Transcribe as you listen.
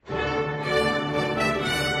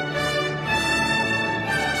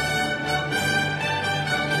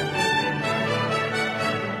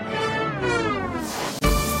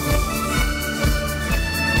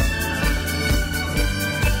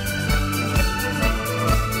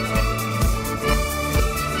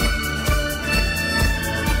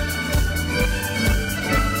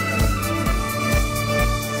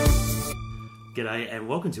G'day and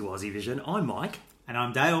welcome to Aussie Vision. I'm Mike. And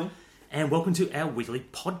I'm Dale. And welcome to our weekly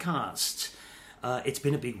podcast. It's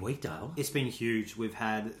been a big week, Dale. It's been huge. We've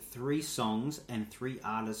had 3 songs and 3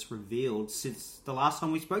 artists revealed since the last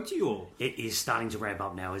time we spoke to you all. It is starting to ramp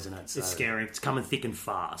up now, isn't it? So it's scary. It's coming thick and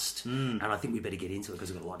fast. And I think we better get into it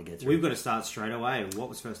because we've got a lot to get through. We've got to start straight away. What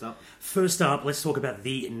was first up? First up, let's talk about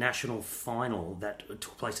the national final that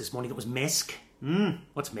took place this morning. It was MESC.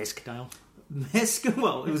 What's MESC, Dale? MESC?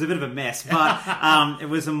 Well, it was a bit of a mess, but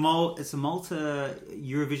it's a Malta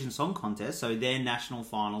Eurovision Song Contest, so their national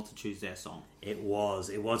final to choose their song. It was,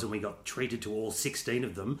 and we got treated to all 16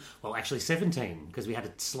 of them. Well, actually 17, because we had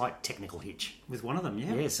a slight technical hitch. With one of them,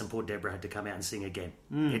 yeah. Yes, and poor Deborah had to come out and sing again.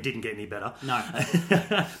 It didn't get any better. No.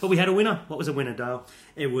 But we had a winner. What was a winner, Dale?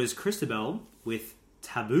 It was Christabel with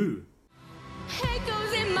Taboo. Hate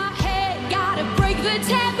goes in my head, gotta break the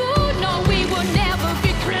taboo. No, we will never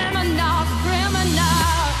be criminals.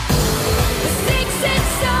 Sticks and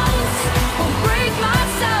stones will break my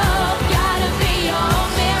soul. Gotta be your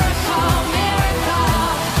miracle.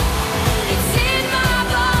 It's in my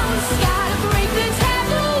bones. Gotta break the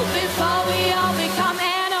taboo before we all become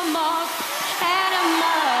animals.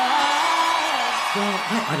 Well,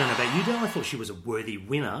 I don't know about you, Dale. I thought she was a worthy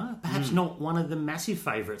winner. Perhaps not one of the massive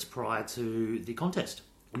favourites prior to the contest.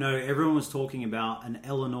 No, everyone was talking about an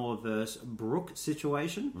Eleanor versus Brooke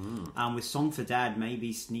situation, with Song for Dad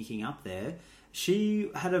maybe sneaking up there. She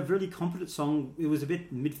had a really competent song. It was a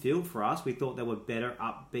bit midfield for us. We thought there were better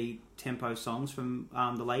upbeat tempo songs from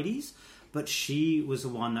the ladies, but she was the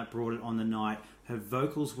one that brought it on the night. Her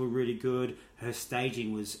vocals were really good. Her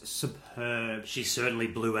staging was superb. She certainly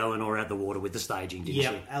blew Eleanor out the water with the staging, didn't she?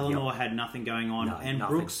 Yeah, Eleanor had nothing going on. No, and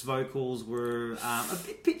nothing. Brooke's vocals were a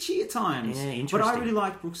bit pitchy at times. Yeah, interesting. But I really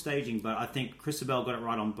liked Brooke's staging, but I think Christabel got it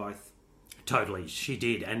right on both. Totally, she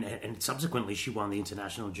did. And subsequently she won the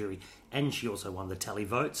international jury and she also won the tally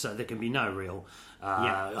vote, so there can be no real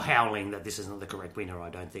howling that this isn't the correct winner, I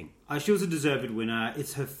don't think. She was a deserved winner.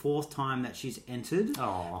 It's her 4th time that she's entered.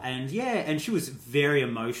 Oh. And she was very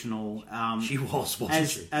emotional. She wasn't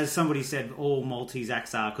she? As somebody said, all Maltese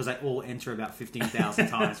acts are, because they all enter about 15,000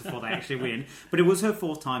 times before they actually win. But it was her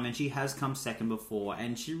 4th time, and she has come second before,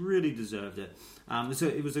 and she really deserved it. So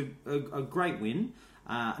it was a great win.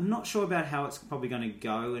 I'm not sure about how it's probably going to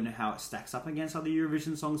go and how it stacks up against other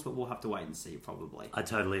Eurovision songs, but we'll have to wait and see, probably. I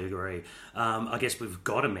totally agree. I guess we've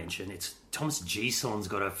got to mention it's Thomas G:son's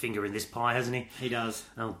got a finger in this pie, hasn't he? He does.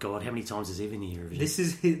 Oh God, how many times has he been in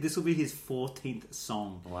Eurovision? This will be his 14th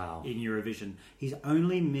song. Wow. In Eurovision. He's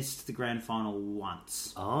only missed the grand final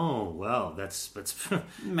once. Oh well, that's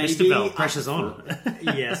maybe Christabel, pressure's on.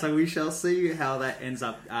 Yeah, so we shall see how that ends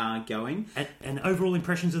up going. And overall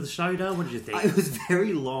impressions of the show, Dale, what did you think? It was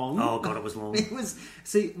very long. Oh God, it was long.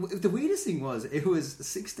 The weirdest thing was it was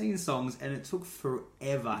 16 songs and it took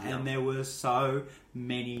forever, and there were so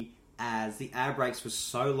many ads. The ad breaks were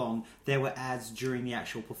so long. There were ads during the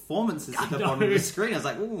actual performances at the bottom of the screen. I was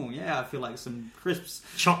like, oh yeah, I feel like some crisps,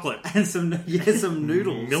 chocolate, and some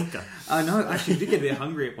noodles. Milka. I know. Actually, I did get a bit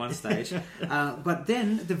hungry at one stage. But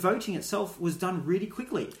then the voting itself was done really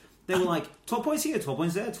quickly. They were like, 12 points here, 12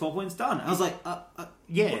 points there, 12 points done. I was like,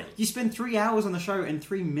 yeah. What? You spend 3 hours on the show and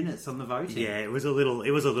 3 minutes on the voting. Yeah, it was a little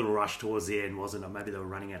rush towards the end, wasn't it? Maybe they were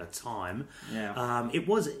running out of time. Yeah. It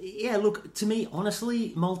was. Yeah. Look, to me,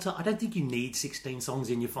 honestly, Malta, I don't think you need 16 songs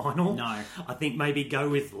in your final. No. I think maybe go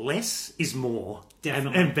with less is more.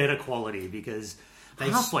 Definitely. And better quality, because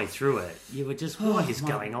halfway through it, you were just, what is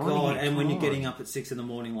going on? God. Here? And when you're getting up at 6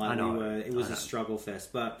 a.m, like we were, it was a struggle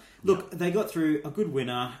fest. But look, they got through. A good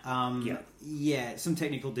winner. Yeah, some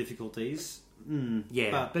technical difficulties.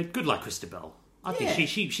 But good luck, Christabel. I think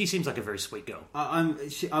she seems like a very sweet girl.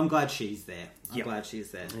 I'm glad she's there. I'm glad she's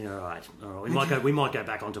there. Yeah, all right. We might go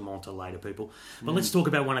back onto Malta later, people. But let's talk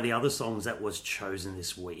about one of the other songs that was chosen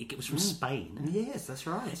this week. It was from Spain. Yes, that's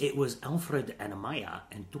right. It was Alfred and Amaya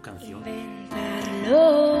and Tu Canción.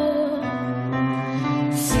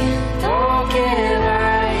 Siento que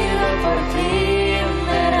bailo por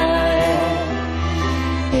primera vez.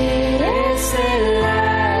 Eres el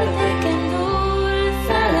arte que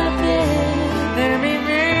endulza la piel de mi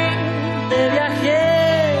mente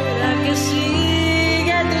viajera que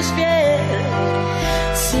sigue tus pies.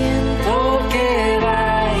 Siento que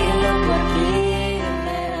bailo por primera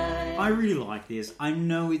vez. I really like this. I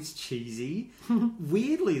know it's cheesy.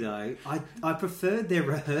 Weirdly though, I preferred their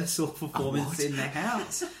rehearsal performance in the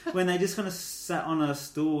house when they just kind of sat on a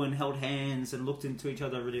stool and held hands and looked into each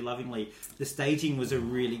other really lovingly. The staging was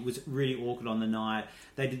really awkward on the night.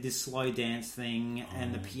 They did this slow dance thing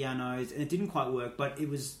and the pianos, and it didn't quite work, but it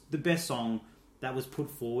was the best song that was put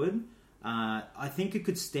forward. I think it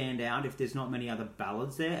could stand out if there's not many other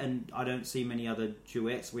ballads there, and I don't see many other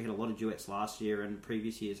duets. We had a lot of duets last year, and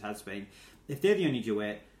previous years has been. If they're the only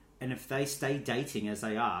duet, and if they stay dating as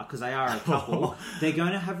they are, because they are a couple, they're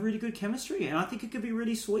going to have really good chemistry, and I think it could be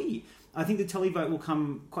really sweet. I think the televote will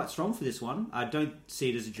come quite strong for this one. I don't see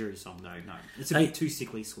it as a jury song, though. No, it's a bit too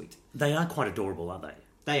sickly sweet. They are quite adorable, aren't they?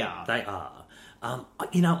 They are. They are.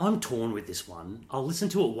 I'm torn with this one. I'll listen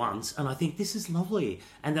to it once, and I think this is lovely,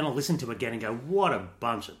 and then I'll listen to it again and go, "What a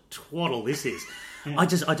bunch of twaddle this is." I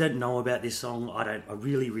don't know about this song. I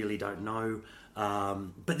really don't know.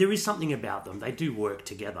 But there is something about them. They do work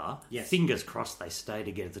together. Yes. Fingers crossed they stay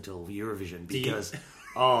together till Eurovision, because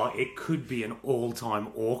it could be an all-time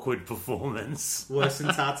awkward performance. Worse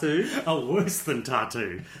than Tattoo? Worse than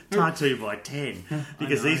Tattoo. Tattoo by 10.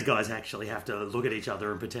 Because these guys actually have to look at each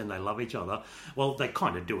other and pretend they love each other. Well, they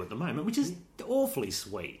kind of do at the moment, which is awfully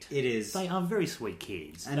sweet. It is. They are very sweet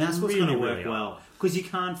kids. And that's what's going to work well. Because you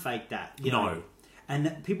can't fake that. You know? No.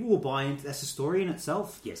 And people will buy into. That's a story in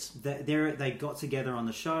itself. Yes. They got together on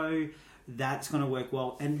the show. That's going to work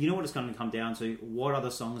well. And you know what it's going to come down to? What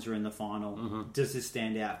other songs are in the final? Mm-hmm. Does this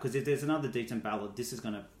stand out? Because if there's another decent ballad, this is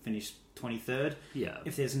going to finish 23rd. Yeah.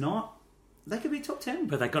 If there's not, they could be top 10.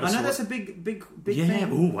 But they got. I know that's a big yeah.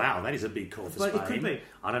 thing. Oh wow, that is a big call for But Spain. it could be.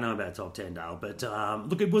 I don't know about top 10, Dale, but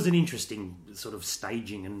look, it was an interesting sort of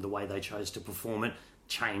staging, and the way they chose to perform it.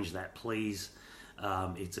 Change that, please.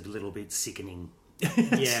 It's a little bit sickening.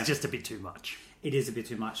 It's just a bit too much. It is a bit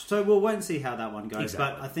too much. So we'll wait and see how that one goes.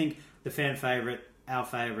 Exactly. But I think the fan favourite, our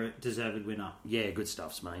favourite, deserved winner. Yeah, good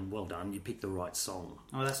stuff, Smain. Well done. You picked the right song.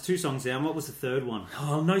 Oh, that's 2 songs down. What was the third one?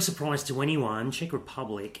 Oh, no surprise to anyone. Czech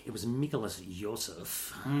Republic. It was Mikolas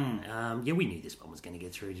Josef. Yeah, we knew this one was going to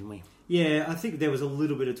get through, didn't we? Yeah, I think there was a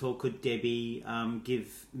little bit of talk. Could Debbie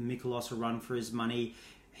give Mikolas a run for his money?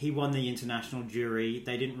 He won the international jury.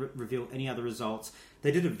 They didn't reveal any other results.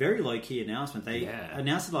 They did a very low-key announcement. They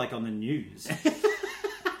announced it like on the news.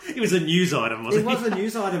 It was a news item, wasn't it? It was a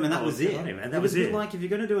news item, and that was it. Man, it was a bit like, if you're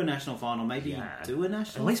going to do a national final, maybe do a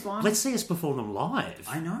national final. Let's see us perform them live.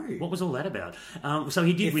 I know. What was all that about? So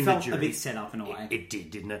he did win the jury. It felt a bit set up in a way. It did,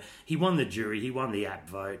 didn't it? He won the jury. He won the app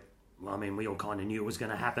vote. I mean, we all kind of knew it was going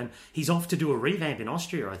to happen. He's off to do a revamp in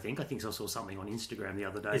Austria, I think. I think I saw something on Instagram the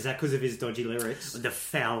other day. Is that because of his dodgy lyrics? The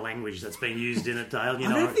foul language that's been used in it, Dale. I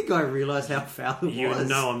don't think I realised how foul it was. You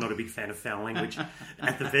know I'm not a big fan of foul language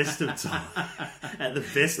at the best of times.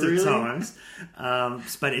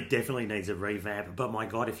 But it definitely needs a revamp. But my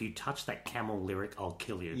God, if you touch that camel lyric, I'll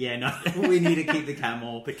kill you. Yeah, no. We need to keep the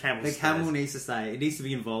camel. The camel needs to stay. It needs to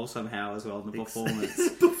be involved somehow as well in the performance. You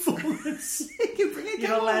can bring a camel. You're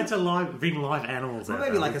not allowed to bring live animals out.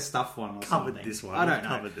 Maybe like a stuffed one or something. This one. I don't know.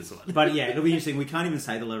 Covered this one. But yeah, it'll be interesting. We can't even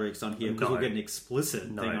say the lyrics on here because we'll get an explicit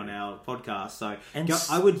thing on our podcast. So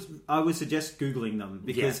I would suggest Googling them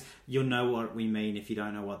because you'll know what we mean if you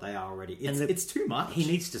don't know what they are already. It's too much. He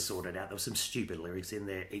needs to sort it out. There were some stupid lyrics in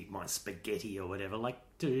there. Eat my spaghetti or whatever. Like,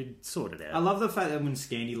 dude, sort it out. I love the fact that when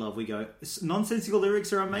Scandi Love we go, nonsensical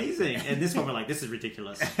lyrics are amazing. And this one we're like, this is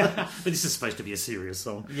ridiculous. But this is supposed to be a serious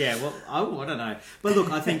song. Yeah, well, I don't know. But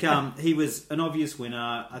look, I think he was an obvious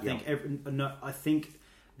winner. I think I think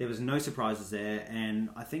there was no surprises there, and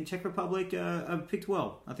I think Czech Republic picked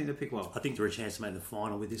well. I think they picked well. I think there are a chance to make the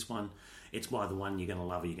final with this one. It's either one you're going to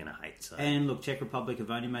love or you're going to hate. So. And look, Czech Republic have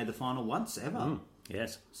only made the final once ever.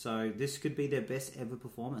 Yes. So this could be their best ever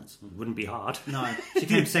performance. Wouldn't be hard. No, she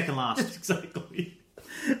came second last. Exactly.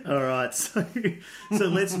 All right, so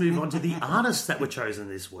let's move on to the artists that were chosen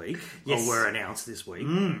this week, or were announced this week.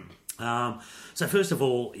 So first of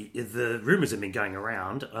all, the rumours have been going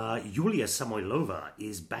around. Yulia Samoylova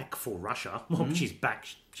is back for Russia. Well, she's back.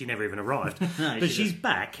 She never even arrived, but she's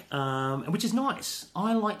back, which is nice.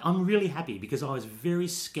 I'm really happy because I was very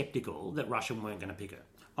sceptical that Russia weren't going to pick her.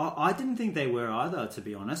 I didn't think they were either, to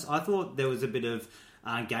be honest. I thought there was a bit of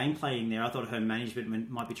gameplay in there. I thought her management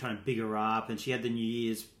might be trying to big her up, and she had the New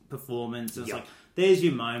Year's performance. It was like, there's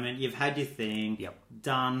your moment. You've had your thing.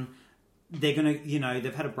 Done. They're going to,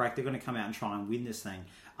 they've had a break. They're going to come out and try and win this thing.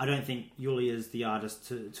 I don't think Yulia's the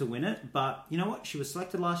artist to win it. But you know what? She was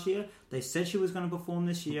selected last year. They said she was going to perform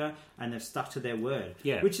this year, and they've stuck to their word.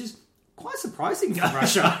 Yeah. Which is quite surprising for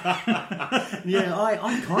Russia.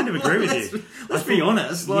 I kind of agree with you. Let's be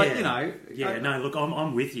honest. No, look,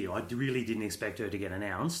 I'm with you. I really didn't expect her to get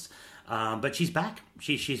announced. But she's back.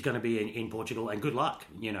 She's going to be in Portugal, and good luck.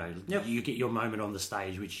 You know, you get your moment on the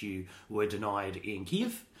stage, which you were denied in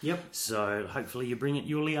Kiev. Yep. So hopefully you bring it,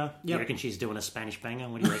 Yulia. You Yep. reckon she's doing a Spanish banger?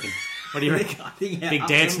 What do you reckon? What do you reckon? I think, Big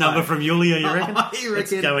dance number from Yulia, you reckon? I reckon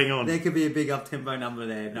What's going on? There could be a big up tempo number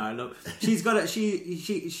there. No, look, she's got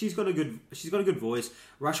a good voice.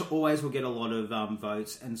 Russia always will get a lot of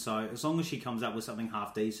votes, and so as long as she comes up with something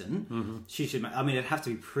half decent, she should. I mean, it'd have to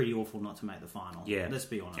be pretty awful not to make the final. Yeah. Let's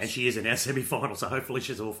be honest. And she is in our semi-final, so hopefully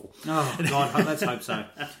she's awful. Oh God, let's hope so.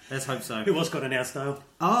 Let's hope so. Who else got announced, Dale?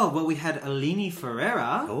 Oh well, we had Eleni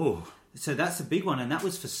Ferreira. Oh. So that's a big one, and that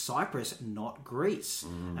was for Cyprus, not Greece.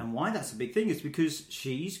 And why that's a big thing is because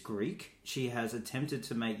she's Greek. She has attempted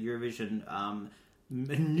to make Eurovision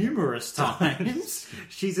numerous times.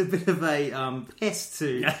 She's a bit of a pest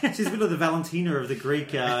to... She's a bit of the Valentina of the Greek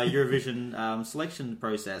Eurovision selection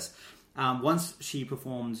process. Once she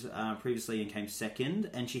performed previously and came second,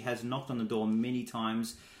 and she has knocked on the door many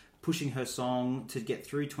times, pushing her song to get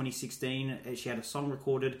through 2016. She had a song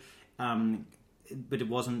recorded... but it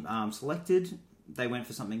wasn't selected. They went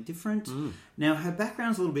for something different. Now, her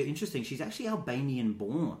background's a little bit interesting. She's actually Albanian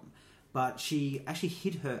born, but she actually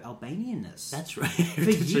hid her Albanianness. That's right.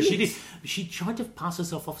 For So years. she tried to pass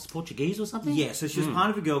herself off as Portuguese or something? Yeah, so she was part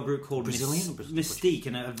of a girl group called Brazilian or Mystique,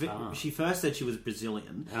 and she first said she was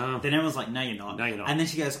Brazilian. Then everyone's like, "No, you're not." No, you're not. And then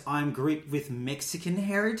she goes, "I'm Greek with Mexican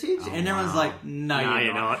heritage," and everyone's like, "No,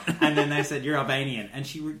 you're not." And then they said, "You're Albanian," and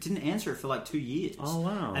she didn't answer it for like 2 years. Oh,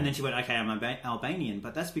 wow. And then she went, "Okay, I'm Albanian,"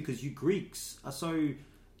 but that's because you Greeks are so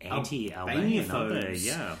Anti-Albanian, aren't they? Albaniaphobes.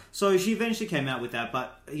 Yeah. So she eventually came out with that,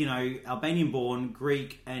 but you know, Albanian-born,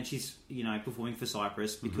 Greek, and she's performing for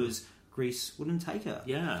Cyprus because Greece wouldn't take her.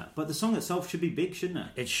 Yeah. But the song itself should be big, shouldn't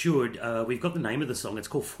it? It should. We've got the name of the song. It's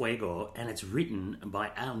called Fuego, and it's written by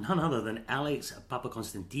none other than Alex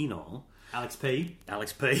Papakonstantino. Alex P.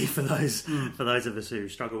 Alex P. For those of us who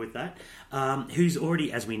struggle with that, who's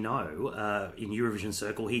already, as we know, in Eurovision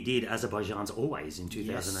Circle, he did Azerbaijan's Always in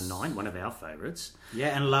 2009, one of our favourites.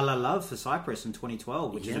 Yeah, and La La Love for Cyprus in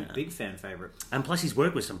 2012, which is a big fan favourite. And plus, he's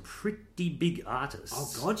worked with some pretty big artists.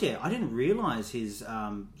 Oh God, yeah! I didn't realise his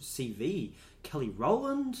CV. Kelly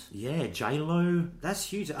Rowland. Yeah, J-Lo. That's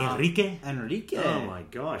huge. Enrique. Oh my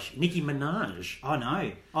gosh, Nicki Minaj. Oh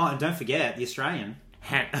no! Oh, and don't forget the Australian.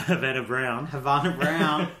 Havana Brown. Havana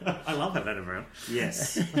Brown. I love Havana Brown.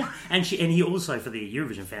 Yes. and he also, for the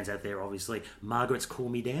Eurovision fans out there, obviously, Margaret's Call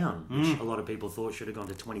Me Down, which a lot of people thought should have gone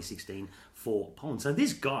to 2016 for Poland. So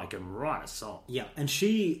this guy can write a song. Yeah, and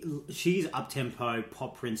she's up-tempo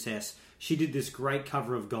pop princess. She did this great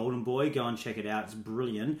cover of Golden Boy. Go and check it out. It's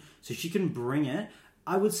brilliant. So she can bring it.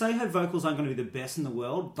 I would say her vocals aren't going to be the best in the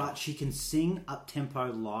world, but she can sing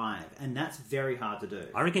up-tempo live, and that's very hard to do.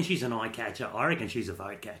 I reckon she's an eye catcher. I reckon she's a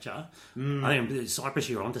vote catcher. I think Cyprus,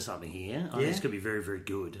 you're onto something here. I think this could be very, very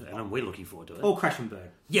good, and we're looking forward to it. Or Crash and Burn.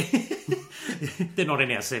 Yeah. They're not in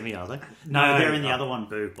our semi, are they? No, they're in the other one.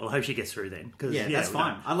 Boo. Well, I hope she gets through then. Yeah, that's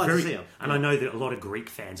fine. I'd like to see her. And I know that a lot of Greek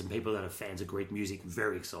fans and people that are fans of Greek music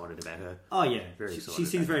very excited about her. Oh, yeah. Very She excited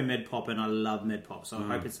sings about very med-pop, and I love med-pop, so I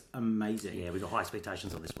hope it's amazing. Yeah, we've got high expectations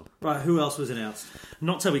on this one. Right, who else was announced?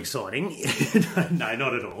 Not so exciting. No,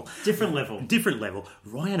 not at all. Different level. Different level.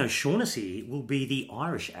 Ryan O'Shaughnessy will be the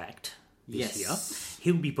Irish act this year.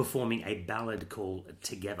 He'll be performing a ballad called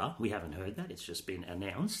Together. We haven't heard that. It's just been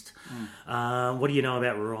announced. What do you know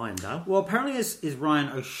about Ryan, Dale? Well, apparently this is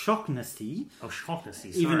Ryan O'Shaughnessy.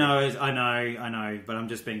 O'Shaughnessy, sorry. Even though I know, but I'm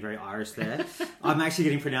just being very Irish there. I'm actually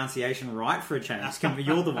getting pronunciation right for a change.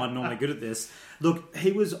 You're the one normally good at this. Look,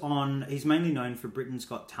 he's mainly known for Britain's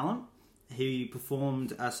Got Talent. He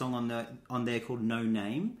performed a song on there called No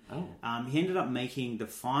Name. Oh. He ended up making the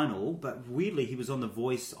final, but weirdly he was on The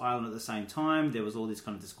Voice Island at the same time. There was all this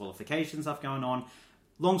kind of disqualification stuff going on.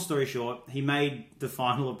 Long story short, he made the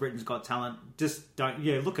final of Britain's Got Talent. Just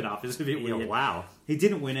look it up. It's a bit weird. Wow. He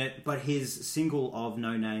didn't win it, but his single of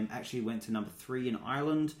No Name actually went to number 3 in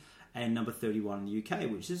Ireland and number 31 in the UK,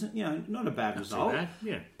 which isn't, not a bad result. Too bad.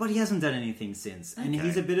 Yeah. But he hasn't done anything since. And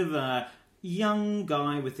he's a bit of a young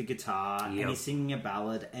guy with the guitar, and he's singing a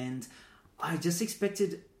ballad, and I just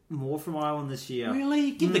expected more from Ireland this year.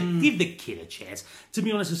 Really? Give the kid a chance. To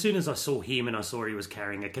be honest, as soon as I saw him and I saw he was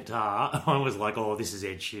carrying a guitar, I was like, oh, this is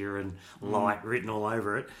Ed Sheeran, light written all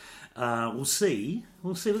over it. We'll see.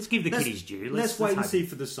 Let's give the kid his due. Let's wait and hope. see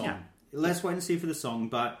for the song. Yeah. Let's wait and see for the song,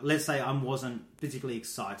 but let's say I wasn't particularly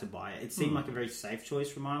excited by it. It seemed like a very safe choice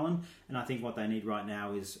from Ireland, and I think what they need right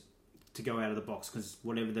now is to go out of the box, because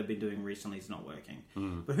whatever they've been doing recently is not working.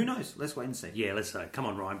 But who knows? Let's wait and see. Yeah, let's come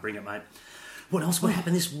on, Ryan, bring it, mate. What else would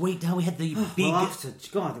happen this week? Now we had the big... Well,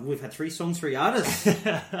 God, we've had 3 songs, 3 artists.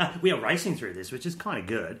 We are racing through this, which is kind of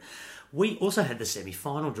good. We also had the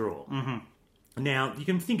semi-final draw. Mm-hmm. Now, you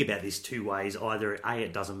can think about this 2 ways. Either A,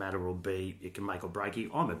 it doesn't matter, or B, it can make or break you.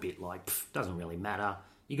 I'm a bit like, doesn't really matter.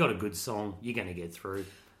 You got a good song, you're going to get through.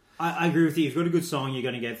 I agree with you. If you've got a good song, you're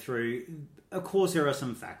going to get through. Of course, there are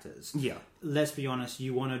some factors. Yeah. Let's be honest,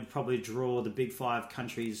 you want to probably draw the big 5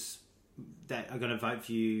 countries that are going to vote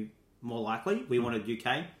for you more likely. We wanted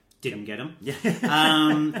UK. Didn't get them.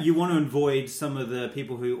 Yeah. You want to avoid some of the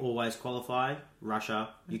people who always qualify. Russia,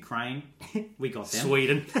 Ukraine. We got them.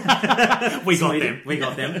 Sweden. We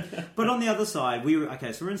got them. But on the other side,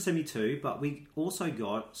 so we're in semi-2, but we also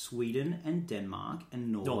got Sweden and Denmark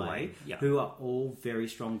and Norway, yeah. who are all very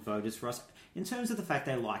strong voters for us in terms of the fact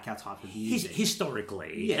they like our type of music.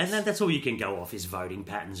 Historically. Yes. And that's all you can go off is voting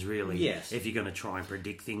patterns, really. Yes. If you're going to try and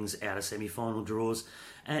predict things out of semi-final draws.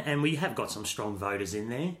 And we have got some strong voters in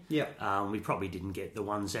there. Yeah. We probably didn't get the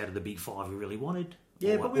ones out of the big 5 we really wanted.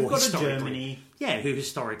 Yeah, but we've got a Germany. Yeah, who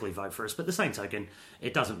historically vote for us. But the same token,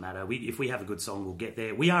 it doesn't matter. If we have a good song, we'll get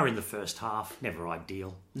there. We are in the first half. Never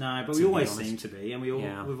ideal. No, but we always seem to be. And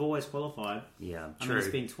we've always qualified. Yeah, I true. mean,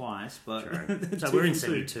 it's been twice, but... True. So we're in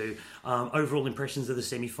semi-2. Overall impressions of the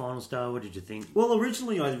semi-finals, Dale, what did you think? Well,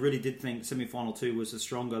 originally I really did think semi-final 2 was the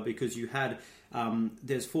stronger because you had...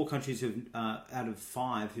 there's 4 countries who out of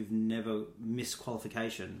 5 who've never missed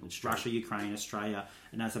qualification. It's Russia, Ukraine, Australia,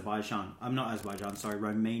 and Azerbaijan.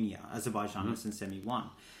 Romania. Azerbaijan was in semi-1.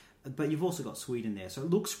 But you've also got Sweden there, so it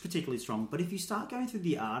looks particularly strong. But if you start going through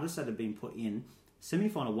the artists that have been put in,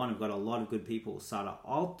 semi-final 1 have got a lot of good people. Sara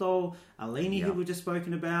Alto, Aleni, who we've just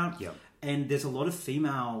spoken about. Yep. And there's a lot of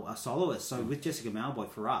female soloists. So with Jessica Malboy,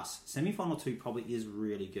 for us, semi-final 2 probably is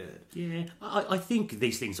really good. Yeah, I think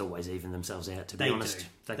these things always even themselves out, to be honest.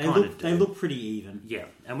 They look pretty even. Yeah,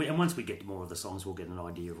 and once we get more of the songs, we'll get an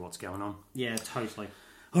idea of what's going on. Yeah, totally.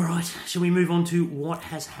 All right, shall we move on to what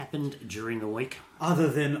has happened during the week? Other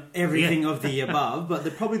than everything of the above,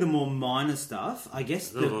 but probably the more minor stuff, I guess.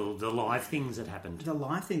 The live things that happened. The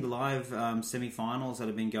live semi-finals that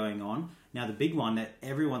have been going on. Now, the big one that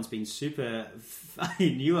everyone's been super...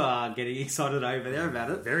 you are getting excited over there about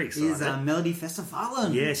it. Very excited. Is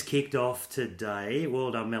Melodifestivalen. Yes, kicked off today.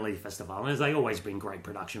 Well done, Melodifestivalen. As they always bring great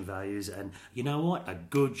production values. And you know what? A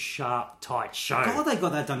good, sharp, tight show. God, they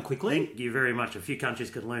got that done quickly. Thank you very much. A few countries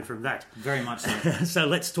could learn from that. Very much so. So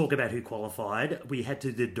let's talk about who qualified. We had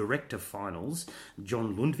to the director finals.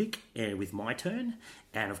 John Lundvik with My Turn.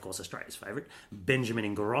 And, of course, Australia's favourite, Benjamin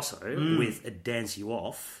Ingrosso with Dance You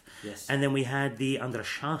Off. Yes. And then we had the Anders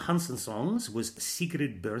Hansen songs was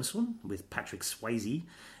Sigrid Björnsson with Patrick Swayze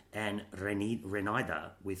and Renida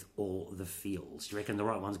with All the Feels. Do you reckon the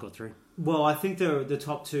right ones got through? Well, I think the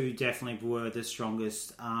top 2 definitely were the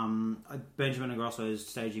strongest. Benjamin Ingrosso's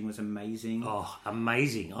staging was amazing. Oh,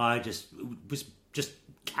 amazing. I was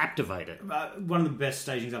captivated. One of the best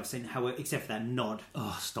stagings I've seen, however, except for that nod.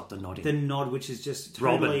 Oh, stop the nodding. The nod, which is just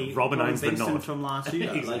totally Robin owns the nod from last year.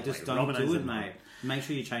 Exactly. Like, just don't Robin do owns it, the nod. mate. Make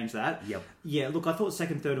sure you change that. Yep. Yeah, look, I thought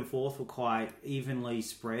 2nd, 3rd and 4th were quite evenly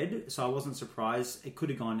spread, so I wasn't surprised. It could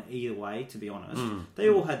have gone either way, to be honest. They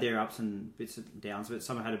all had their ups and bits and downs, but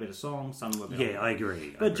some had a better song, some were better. Yeah, I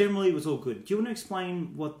agree. But generally it was all good. Do you want to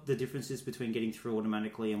explain what the difference is between getting through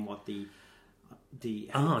automatically and what the...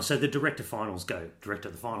 So the director finals go direct to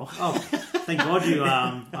the final. Oh, thank God you.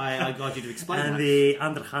 I got you to explain and that. the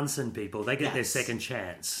Anders Hansen people, they get their Yes. second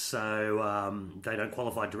chance. So they don't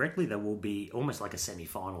qualify directly. They will be almost like a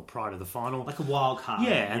semi-final prior to the final. Like a wild card.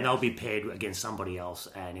 Yeah, and they'll be paired against somebody else.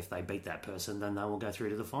 And if they beat that person, then they will go through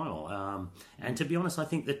to the final. And to be honest, I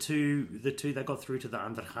think the two that got through to the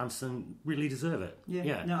Anders Hansen really deserve it.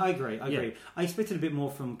 Yeah. No, I agree. I expected a bit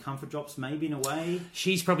more from Comfort Drops, maybe, in a way.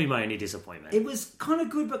 She's probably my only disappointment. It was kind of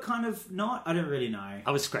good, but kind of not. I don't really know. I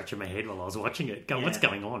was scratching my head while I was watching it, going, what's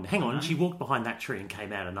going on? Hang on, she walked behind that tree and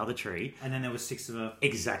came out another tree. And then there were 6 of her.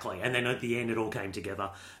 Exactly. And then at the end, it all came together.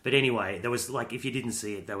 But anyway, there was, like, if you didn't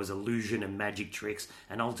see it, there was illusion and magic tricks,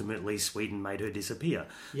 and ultimately Sweden made her disappear.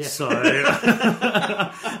 Yeah. So,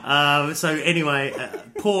 so anyway,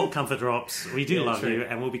 poor Comfort Drops. We do love you,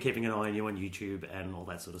 and we'll be keeping an eye on you on YouTube and all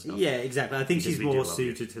that sort of stuff. Yeah, exactly. I think Because she's we do more love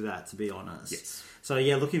suited to that, to be honest. Yes. So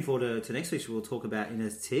yeah, looking forward to next week. We'll talk about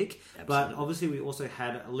Inner Tick. But obviously we also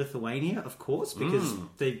had Lithuania, of course, because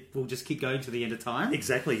they will just keep going to the end of time.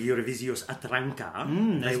 Exactly. Eurovisios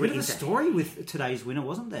Atranka. There's a bit of a story with today's winner,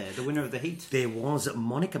 wasn't there? The winner of the heat. There was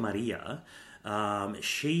Monica Maria.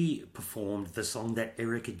 She performed the song that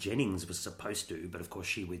Erica Jennings was supposed to, but of course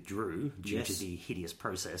she withdrew due to the hideous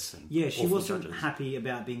process. And yeah, she awful wasn't judges. happy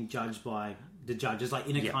about being judged by the judges, like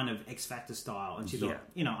in a Yeah. kind of X Factor style. And she Yeah.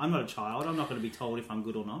 thought, I'm not a child. I'm not going to be told if I'm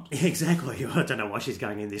good or not. Exactly. I don't know why she's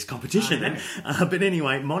going in this competition I then. But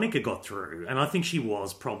anyway, Monica got through, and I think she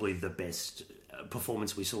was probably the best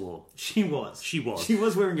performance we saw. She was. She was. She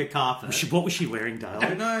was wearing a carpet. What was she wearing, Dale? I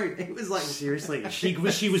don't know. It was like... Seriously,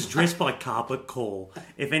 she was dressed by Carpet Call.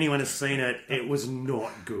 If anyone has seen it, it was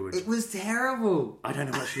not good. It was terrible. I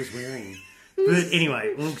don't know what she was wearing. But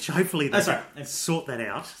anyway, well, hopefully they sorry. sort that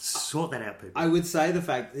out. Sort that out, people. I would say the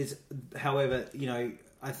fact is, however,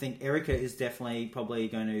 I think Erica is definitely probably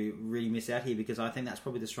going to really miss out here because I think that's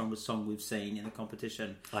probably the strongest song we've seen in the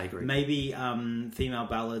competition. I agree. Maybe Female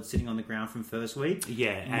Ballad, Sitting on the Ground from first week.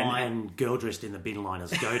 Yeah, and Girl Dressed in the Bin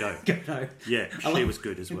Liners, Dodo. Dodo. Yeah, she was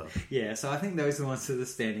good as well. Yeah, so I think those are the ones that are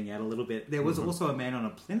standing out a little bit. There was also a man on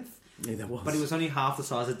a plinth. Yeah, there was. But he was only half the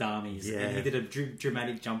size of Dami's, Yeah. and he did a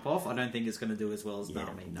dramatic jump off. I don't think it's going to do as well as Yeah,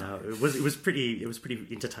 Dami. no, it was pretty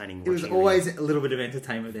entertaining. It was watching always a little bit of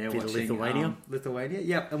entertainment there. Bit of Watching Lithuania. Lithuania,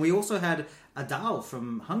 yep. And we also had Adele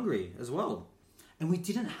from Hungary as well. And we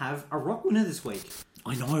didn't have a rock winner this week.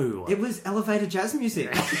 I know. It was elevated jazz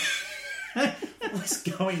music. What's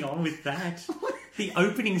going on with that? The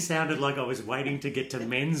opening sounded like I was waiting to get to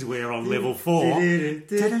menswear on level 4. What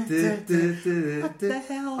the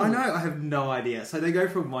hell? I know, I have no idea. So they go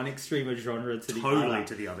from one extreme of genre to the Totally other.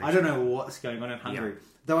 to the other I don't know what's going on in Hungary. Yeah.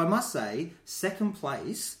 Though I must say, second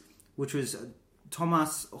place, which was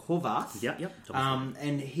Thomas Horvath. Yep.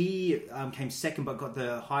 And he came second but got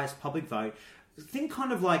the highest public vote. Think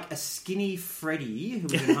kind of like a skinny Freddie who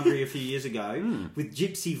was in Hungary a few years ago with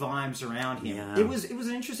gypsy vibes around him. Yeah. It was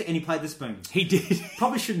an interesting, and he played the spoons. He did.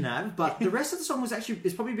 Probably shouldn't have, but the rest of the song was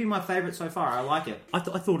it's probably been my favourite so far. I like it. I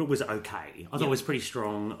thought it was okay. I thought it was pretty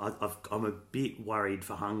strong. I'm a bit worried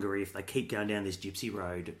for Hungary if they keep going down this gypsy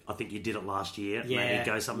road. I think you did it last year. Yeah, maybe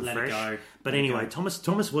go something let it fresh. go. But Let it anyway, go.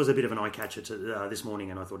 Thomas was a bit of an eye catcher this morning,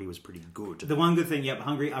 and I thought he was pretty good. The one good thing,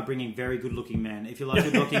 Hungary are bringing very good looking men. If you like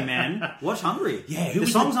good looking men, watch Hungary. Yeah, the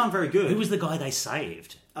songs aren't very good. Who was the guy they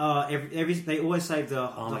saved? They always save the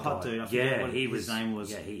My hot God. dude. I forget Yeah, what his name was.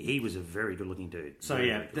 Yeah, he was a very good looking dude. So Very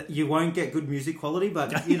yeah, good. you won't get good music quality,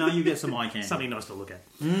 but you get some eye candy. Something nice to look at.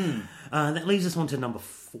 That leads us on to number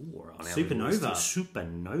 4 on our Supernova. list.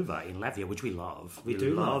 Supernova in Latvia, which we love. We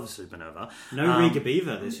do love Supernova. No Riga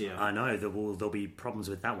Beaver this year. I know there'll be problems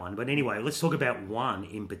with that one, but anyway, let's talk about one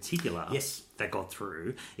in particular. Yes. That got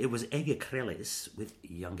through. It was Ega Krelis with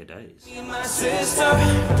Younger Days. My sister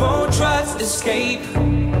won't try to escape,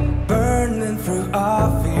 burning through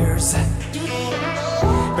our fears.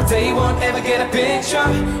 But they won't ever get a picture,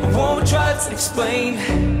 won't try to explain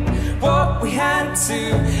what we had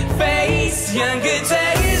to face. Younger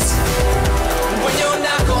days, when you're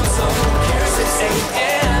not going so who cares, it's 8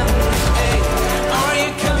 a.m. Hey, are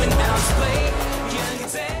you coming out to play?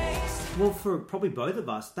 Younger days. Well, for probably both of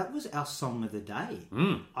us, that was our song of the day.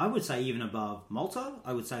 I would say even above Malta.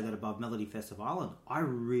 I would say that above Melody Fest of Ireland. I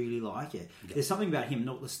really like it. There's something about him.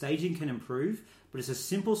 The staging can improve, but it's a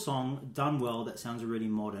simple song done well that sounds really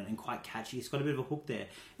modern and quite catchy. It's got a bit of a hook there.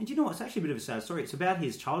 And do you know what? It's actually a bit of a sad story. It's about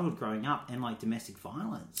his childhood growing up and like domestic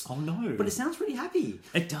violence. Oh, no. But it sounds really happy.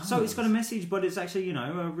 It does. So it's got a message, but it's actually,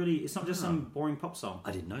 it's not just some boring pop song.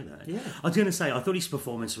 I didn't know that. Yeah. I was going to say, I thought his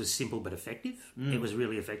performance was simple but effective. It was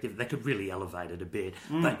really effective. They could really elevate it a bit.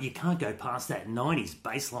 But you can't go past that 90s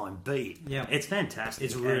baseline beat. Yeah. It's fantastic.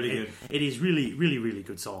 It's really And good. It is really, really, really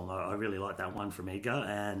good song. I really like that one from Edgar.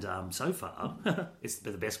 And so far, it's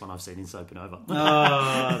the best one I've seen in Supernova.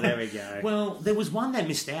 Oh, there we go. Well, there was one that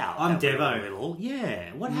missed out. I'm that Devo. went a little.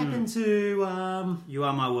 Yeah. What happened to... You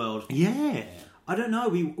Are My World. Yeah. I don't know.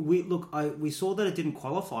 We saw that it didn't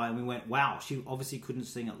qualify, and we went, "Wow, she obviously couldn't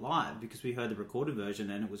sing it live," because we heard the recorded version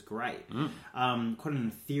and it was great. Quite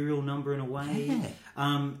an ethereal number in a way.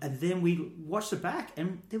 Yeah. And then we watched it back,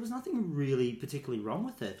 and there was nothing really particularly wrong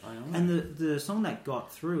with it. And the song that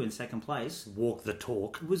got through in second place Walk the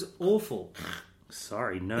talk. was awful.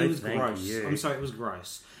 Sorry, no It was thank gross. you. I'm sorry, it was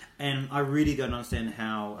gross. And I really don't understand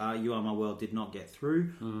how You Are My World did not get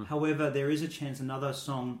through. However, there is a chance another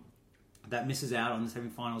song that misses out on the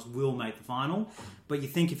semi-finals will make the final. But you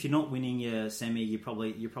think if you're not winning your semi, you're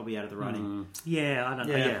probably out of the running. Yeah, I don't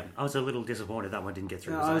know. Yeah. Yeah, I was a little disappointed that one didn't get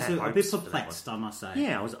through. I was had a bit hopes for that perplexed, I must say. one.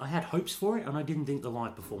 Yeah, I had hopes for it, and I didn't think the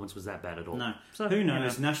live performance was that bad at all. No. So Who you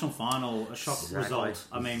knows? know, National final, a shock Exactly. result.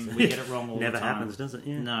 I mean, we get it wrong all never the time. happens, does it?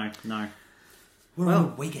 Yeah. No. We're a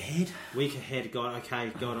week ahead. Week ahead, God.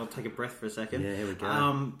 Okay, God, I'll take a breath for a second. Yeah, here we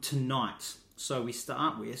go. Tonight, so we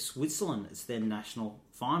start with Switzerland. It's their national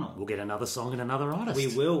final. We'll get another song and another artist. We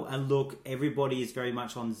will, and look, everybody is very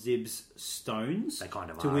much on Zib's Stones. They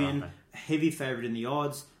kind of to are, win. aren't Heavy favourite in the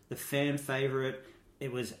odds. The fan favourite.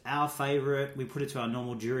 It was our favourite. We put it to our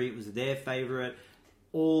normal jury. It was their favourite.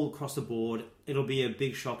 All across the board. It'll be a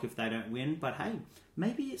big shock if they don't win. But hey,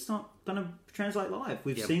 maybe it's not going to translate live.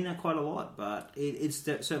 We've seen that quite a lot. But it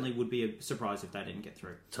certainly would be a surprise if they didn't get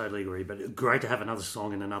through. Totally agree. But great to have another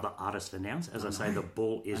song and another artist announced. As I say, the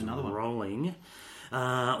ball is rolling.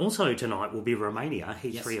 Also tonight will be Romania,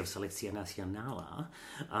 Heat 3 of Selección Nacional.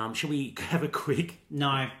 Shall we have a quick...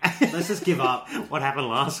 No, let's just give up. What happened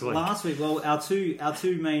last week? Last week, well, our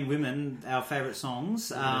two main women, our favourite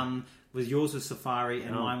songs, was yours was Safari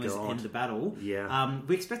and mine was End the Battle. Yeah.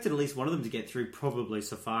 We expected at least one of them to get through, probably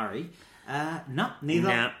Safari. No,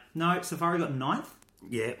 neither. No, Safari got 9th.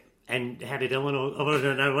 Yeah. And how did Eleanor... Oh, I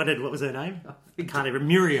don't know. What was her name? I can't even...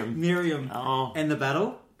 Miriam. Oh. End the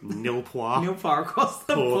Battle. Nil pois across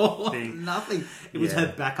the board. Thing. Nothing. It was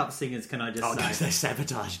her backup singers, can I just say? They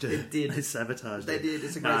sabotaged it. They did. They sabotaged it. They did.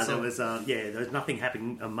 It's a great song. There was nothing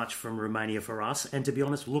happening much from Romania for us. And to be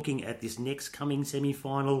honest, looking at this next coming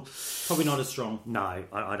semi-final... Probably not as strong. No,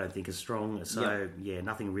 I don't think as strong. So,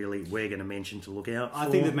 nothing really we're going to mention to look out for. I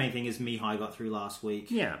think the main thing is Mihai got through last week.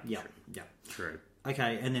 Yeah. True.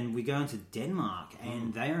 Okay, and then we go into Denmark,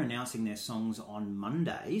 and they are announcing their songs on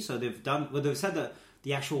Monday. So they've said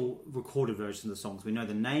the actual recorded version of the songs. We know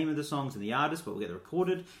the name of the songs and the artist, but we'll get the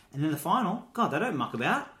recorded. And then the final, God, they don't muck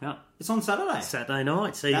about. Yeah. It's on Saturday. Saturday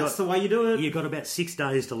night. So that's the way you do it. You've got about 6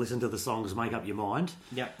 days to listen to the songs, make up your mind.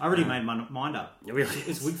 Yeah, I already made my mind up. Really?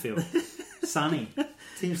 It's Whitfield. Sunny.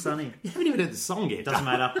 Team Sunny. You haven't even heard the song yet. Doesn't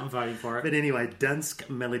matter. I'm voting for it. But anyway, Dansk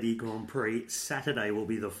Melody Grand Prix. Saturday will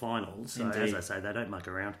be the final. So Indeed. As I say, they don't muck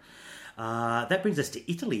around. That brings us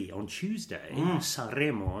to Italy on Tuesday.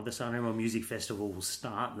 Sanremo, the Sanremo Music Festival will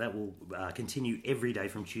start. That will continue every day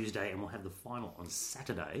from Tuesday, and we'll have the final on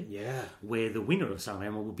Saturday. Yeah. Where the winner of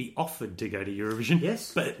Sanremo will be offered to go to Eurovision.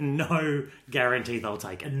 Yes. But no guarantee they'll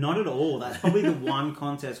take it. Not at all. That's probably the one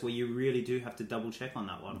contest where you really do have to double check on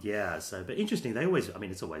that one. Yeah, but interesting.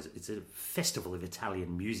 It's a festival of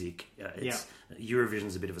Italian music.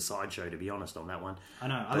 Eurovision's a bit of a sideshow, to be honest, on that one. I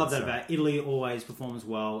know. I love that about Italy. Always performs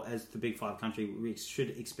well as the Big Five country. We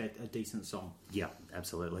should expect a decent song. Yeah,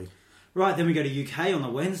 absolutely. Right, then we go to UK on the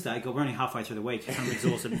Wednesday. God, we're only halfway through the week. I'm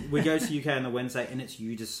exhausted. We go to UK on the Wednesday, and it's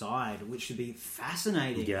You Decide, which should be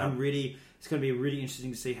fascinating. Yeah. And really, it's going to be really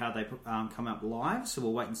interesting to see how they come up live. So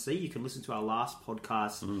we'll wait and see. You can listen to our last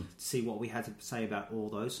podcast to see what we had to say about all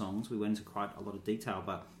those songs. We went into quite a lot of detail,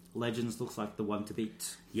 but Legends looks like the one to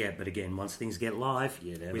beat. Yeah, but again, once things get live,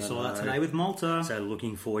 we saw that today with Malta. So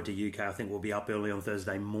looking forward to UK. I think we'll be up early on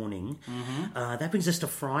Thursday morning. That brings us to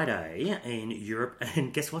Friday in Europe,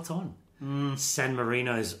 and guess what's on? San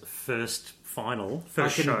Marino's first I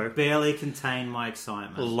show. can barely contain my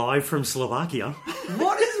excitement. Live from Slovakia.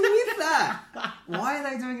 What is with that? Why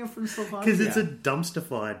are they doing it from Slovakia? Because it's a dumpster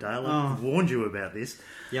fire, Dale. I warned you about this.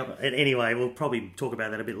 Yep. And anyway, we'll probably talk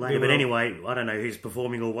about that a bit later. But anyway, I don't know who's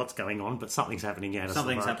performing or what's going on, but something's happening out of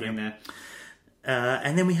Slovakia. Something's happening there.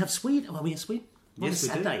 And then we have Sweden. Well, we have Sweden. Yes, we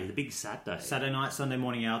do. Saturday, the big Saturday. Saturday night, Sunday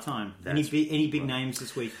morning, our time. Any big names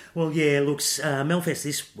this week? Well, yeah, looks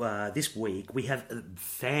Melfest this week. We have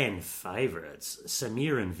fan favourites.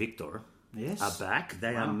 Samir and Victor are back.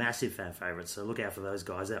 They are massive fan favourites, so look out for those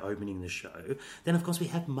guys. They're opening the show. Then, of course, we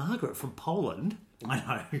have Margaret from Poland. I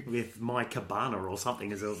know. With My Cabana or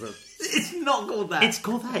something. It's not called that. It's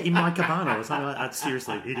called that, In My Cabana or something like that.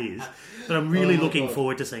 Seriously, it is. But I'm really looking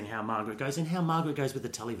forward to seeing how Margaret goes and how Margaret goes with the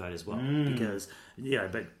televote as well. Because,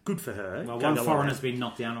 but good for her. Well, one foreigner's been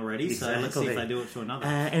knocked down already, so let's see if they do it to another.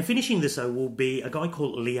 And finishing this, though, will be a guy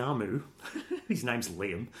called Liamu. His name's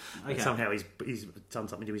Liam. Okay. Somehow he's done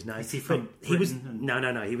something to his name. Is he from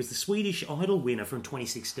No. He was the Swedish Idol winner from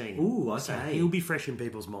 2016. Ooh, okay. So he'll be fresh in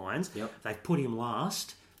people's minds. Yep. They've put him last.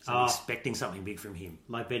 So I'm expecting something big from him.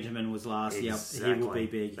 Like Benjamin was last. Exactly. Yep, he will be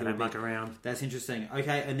big. They don't muck around. That's interesting.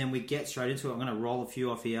 Okay, and then we get straight into it. I'm going to roll a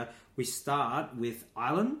few off here. We start with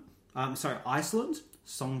Iceland.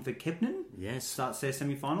 Songförkeppnin. Yes. Starts their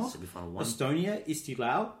semi-finals. Semi-final one. Estonia,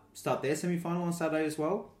 Istiklal start their semi-final on Saturday as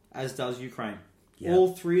well, as does Ukraine. Yep.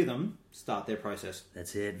 All three of them start their process.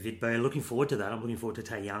 That's it. Vidbo, looking forward to that. I'm looking forward to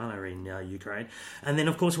Tajana in Ukraine. And then,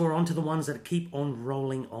 of course, we're on to the ones that keep on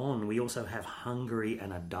rolling on. We also have Hungary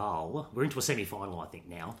and Adal. We're into a semi-final, I think,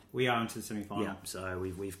 now. We are into the semi-final. Yeah, so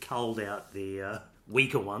we've culled out the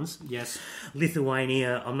weaker ones. Yes.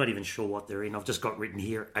 Lithuania, I'm not even sure what they're in. I've just got written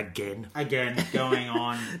here, again. Again, going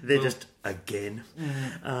on. They're just again.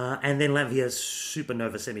 And then Latvia's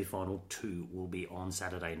Supernova semi-final 2 will be on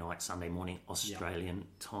Saturday night, Sunday morning, Australian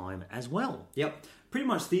time as well. Yep. Pretty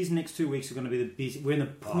much these next 2 weeks are going to be the busy. We're in the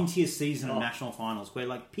pointiest season of national finals. We're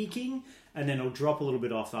like peaking and then it'll drop a little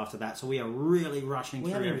bit off after that. So we are really rushing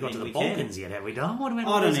We through haven't even got to everything the we can. Balkans yet, have we done? What about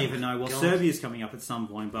I don't those? even know. Well, God. Serbia's coming up at some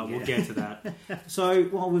point, but we'll get to that. So,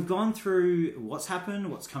 we've gone through what's happened,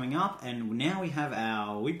 what's coming up, and now we have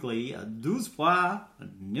our weekly 12 points,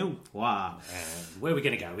 nil points. Where are we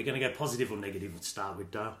going to go? We're going to go positive or negative? Let's start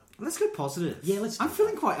with Dale. Let's go positive. Yeah, let's do I'm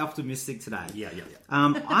feeling quite optimistic today. Yeah.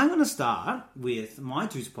 I'm going to start with my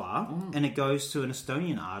 12 points, and it goes to an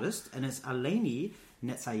Estonian artist, and it's Eleni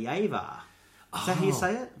Netsayeva. Is that how you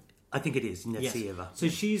say it? I think it is. Yes. Netsieva. So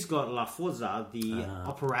she's got La Forza, the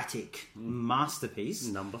operatic masterpiece.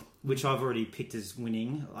 Number. Which I've already picked as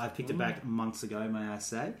winning. I picked it back months ago, may I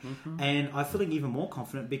say. And I'm feeling even more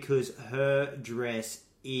confident because her dress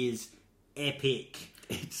is epic.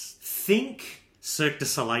 It's Think... Cirque du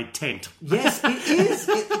Soleil tent. Yes, it is.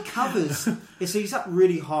 It covers. So he's up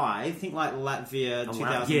really high. Think like Latvia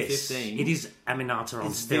 2015. Yes, it is Aminata on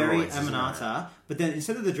It's steroids. very isn't it? Aminata, but then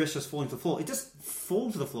instead of the dress just falling to the floor, it just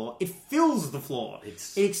falls to the floor. It fills the floor. It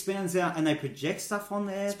expands out, and they project stuff on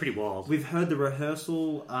there. It's pretty wild. We've heard the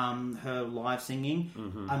rehearsal, her live singing,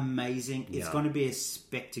 amazing. It's Yeah. going to be a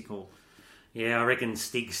spectacle. Yeah, I reckon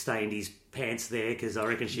Stig stained his pants there because I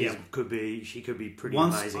reckon she could be pretty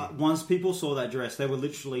amazing. Once people saw that dress, they were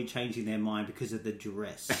literally changing their mind because of the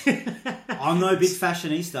dress. I'm no big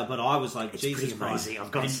fashionista, but I was like, It's Jesus pretty Christ. amazing,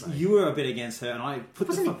 I've got to And say. you were a bit against her, and I put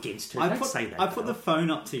wasn't the against her, I don't put, say that, I put the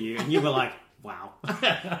phone up to you, and you were like, wow.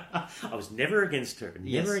 I was never against her.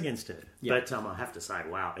 Yes. Never against her. Yeah. But I have to say,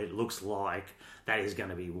 wow, it looks like that is going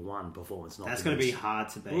to be one performance. Not That's the going to be next. hard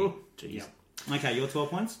to beat. Oh, jeez. Yep. Okay, your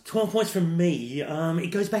 12 points? 12 points from me.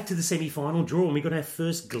 It goes back to the semi-final draw, and we got our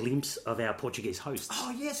first glimpse of our Portuguese hosts.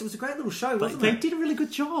 Oh, yes, it was a great little show, But wasn't they it? did a really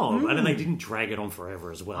good job, and they didn't drag it on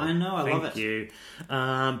forever as well. I know, I love Thank it. you.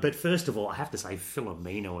 But first of all, I have to say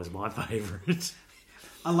Filomena is my favourite.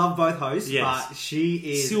 I love both hosts, Yes. but she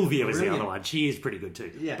is Sylvia was the brilliant. other one. She is pretty good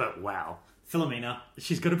too. Yeah. But wow. Philomena.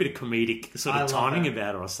 She's got a bit of comedic sort I of love timing her.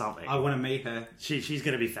 about her or something. I want to meet her. She's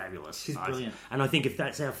going to be fabulous. She's brilliant. And I think if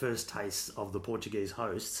that's our first taste of the Portuguese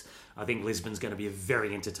hosts, I think Lisbon's going to be a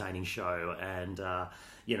very entertaining show. And,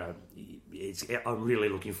 I'm really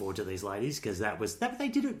looking forward to these ladies because they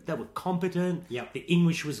did it. They were competent. Yep. The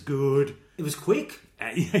English was good. It was quick.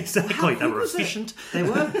 Exactly. How They quick were was it? efficient. They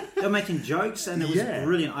were. They were making jokes, and it was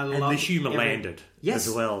brilliant. I and love the humour landed Yes.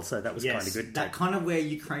 as well. So that was kind of good. That kind of where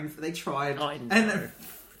Ukraine they tried, I know. and it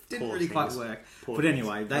didn't Poor really quite things. work. Poor but things.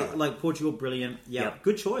 anyway, they Right. like Portugal, brilliant. Yeah, Yep.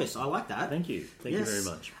 good choice. I like that. Thank you. Thank you very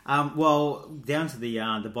much. Well, down to the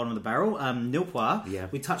bottom of the barrel, Nilpois. Yeah.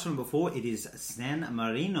 We touched on it before. It is San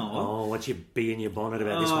Marino. Oh, what's your bee in your bonnet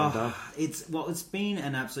about this one, Dale? It's been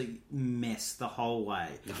an absolute mess the whole way,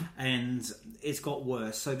 and it's got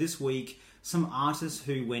worse. So this week, some artists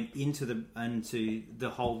who went into the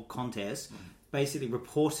whole contest basically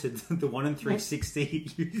reported the 1 in 360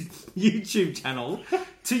 YouTube channel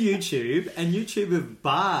to YouTube, and YouTube have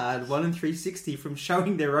barred 1 in 360 from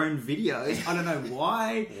showing their own videos. I don't know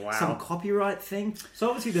why. Wow. Some copyright thing. So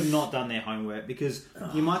obviously they've not done their homework, because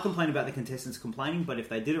you might complain about the contestants complaining, but if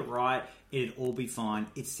they did it right, it'd all be fine.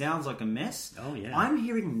 It sounds like a mess. Oh, yeah. I'm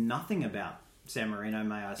hearing nothing about San Marino,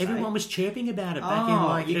 may I say. Everyone was chirping about it back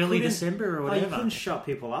in you early couldn't- December or You whatever. couldn't shut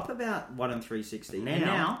people up about 1 in 360. And Now-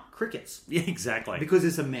 now, crickets. Yeah, exactly. Because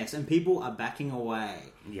it's a mess, and people are backing away.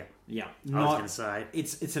 yeah, Yeah. I was going to say,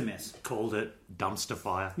 It's a mess. called it dumpster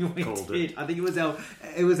fire. We Called did. it. I think it was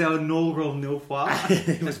our inaugural Nilpois.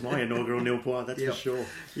 It was my inaugural nil pie, that's Yeah. for sure.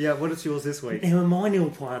 Yeah, what is yours this week? Now, my nil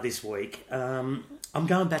pie this week, I'm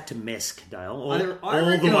going back to Mesk, Dale. I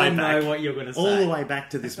reckon I know what you're gonna All say. the way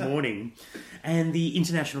back to this morning. And the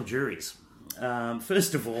international juries.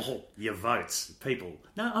 First of all, your votes, people.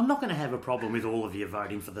 No, I'm not going to have a problem with all of you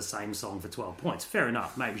voting for the same song for 12 points. Fair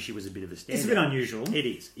enough. Maybe she was a bit of a standout. It's a bit unusual. It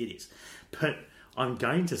is. But I'm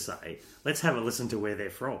going to say, let's have a listen to where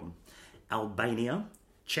they're from. Albania,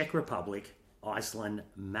 Czech Republic, Iceland,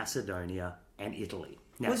 Macedonia, and Italy.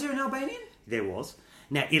 Now, Was there an Albanian? there was.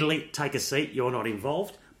 Now, Italy, take a seat. You're not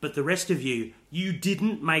involved. But the rest of you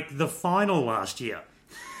didn't make the final last year.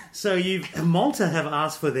 So Malta have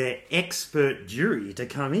asked for their expert jury to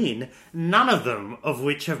come in, none of them of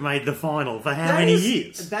which have made the final for how many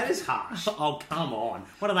years? That is harsh. Oh, come on.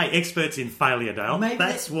 What are they, experts in failure, Dale? Maybe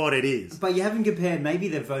That's what it is. But you haven't compared. Maybe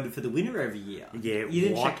they've voted for the winner every year. Yeah, You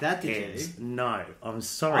didn't what check that, did ends? you? No, I'm I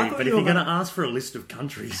sorry, thought but you if were you're going to gonna- ask for a list of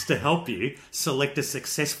countries to help you select a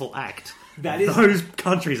successful act, That is- those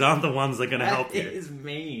countries aren't the ones that are going to help That you. is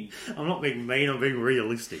mean. I'm not being mean, I'm being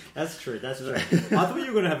realistic. That's true. I thought you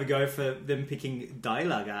were going to have a go for them picking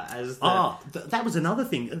Dailaga as the... That was another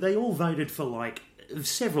thing. They all voted for, like,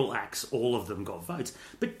 several acts, all of them got votes.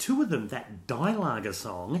 But two of them, that Die Lager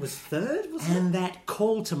song Was third? Was it? and that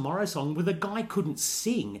Call Tomorrow song where the guy couldn't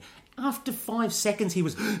sing. After 5 seconds, he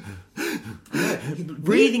was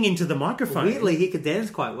breathing into the microphone. Weirdly, he could dance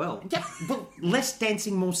quite well. Yeah, well, less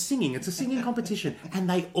dancing, more singing. It's a singing competition. And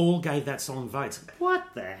they all gave that song votes. What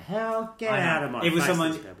the hell? Get out of my It was face,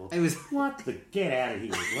 someone. these people. It was What the... Get out of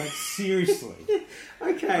here. Like, seriously.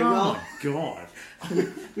 okay. Oh, Well, my God.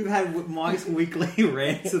 we've had Mike's weekly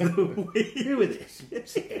rants of the week. Who are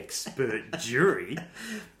this expert jury?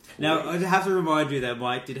 Now, I have to remind you that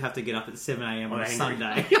Mike did have to get up at 7 a.m. on a I'm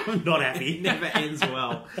Sunday. angry. I'm not It happy. never ends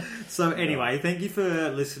well. So anyway, thank you for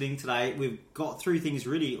listening today. We've got through things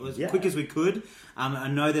really as quick as we could. I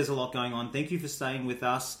know there's a lot going on. Thank you for staying with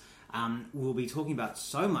us. We'll be talking about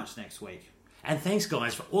so much next week. And thanks,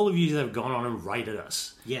 guys, for all of you that have gone on and rated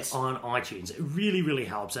us Yes. on iTunes. It really, really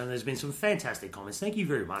helps. And there's been some fantastic comments. Thank you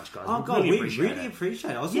very much, guys. Oh, God, we appreciate really it.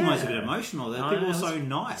 appreciate it. I was Yeah. almost a bit emotional. I People know, were so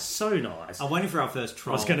nice. So nice. I'm waiting for our first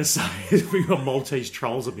troll. I was going to say, we got Maltese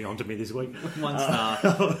trolls will be onto me this week. 1 star.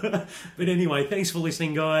 But anyway, thanks for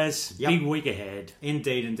listening, guys. Yep. Big week ahead.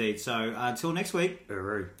 Indeed, indeed. So until next week,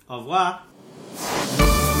 Uru. au revoir.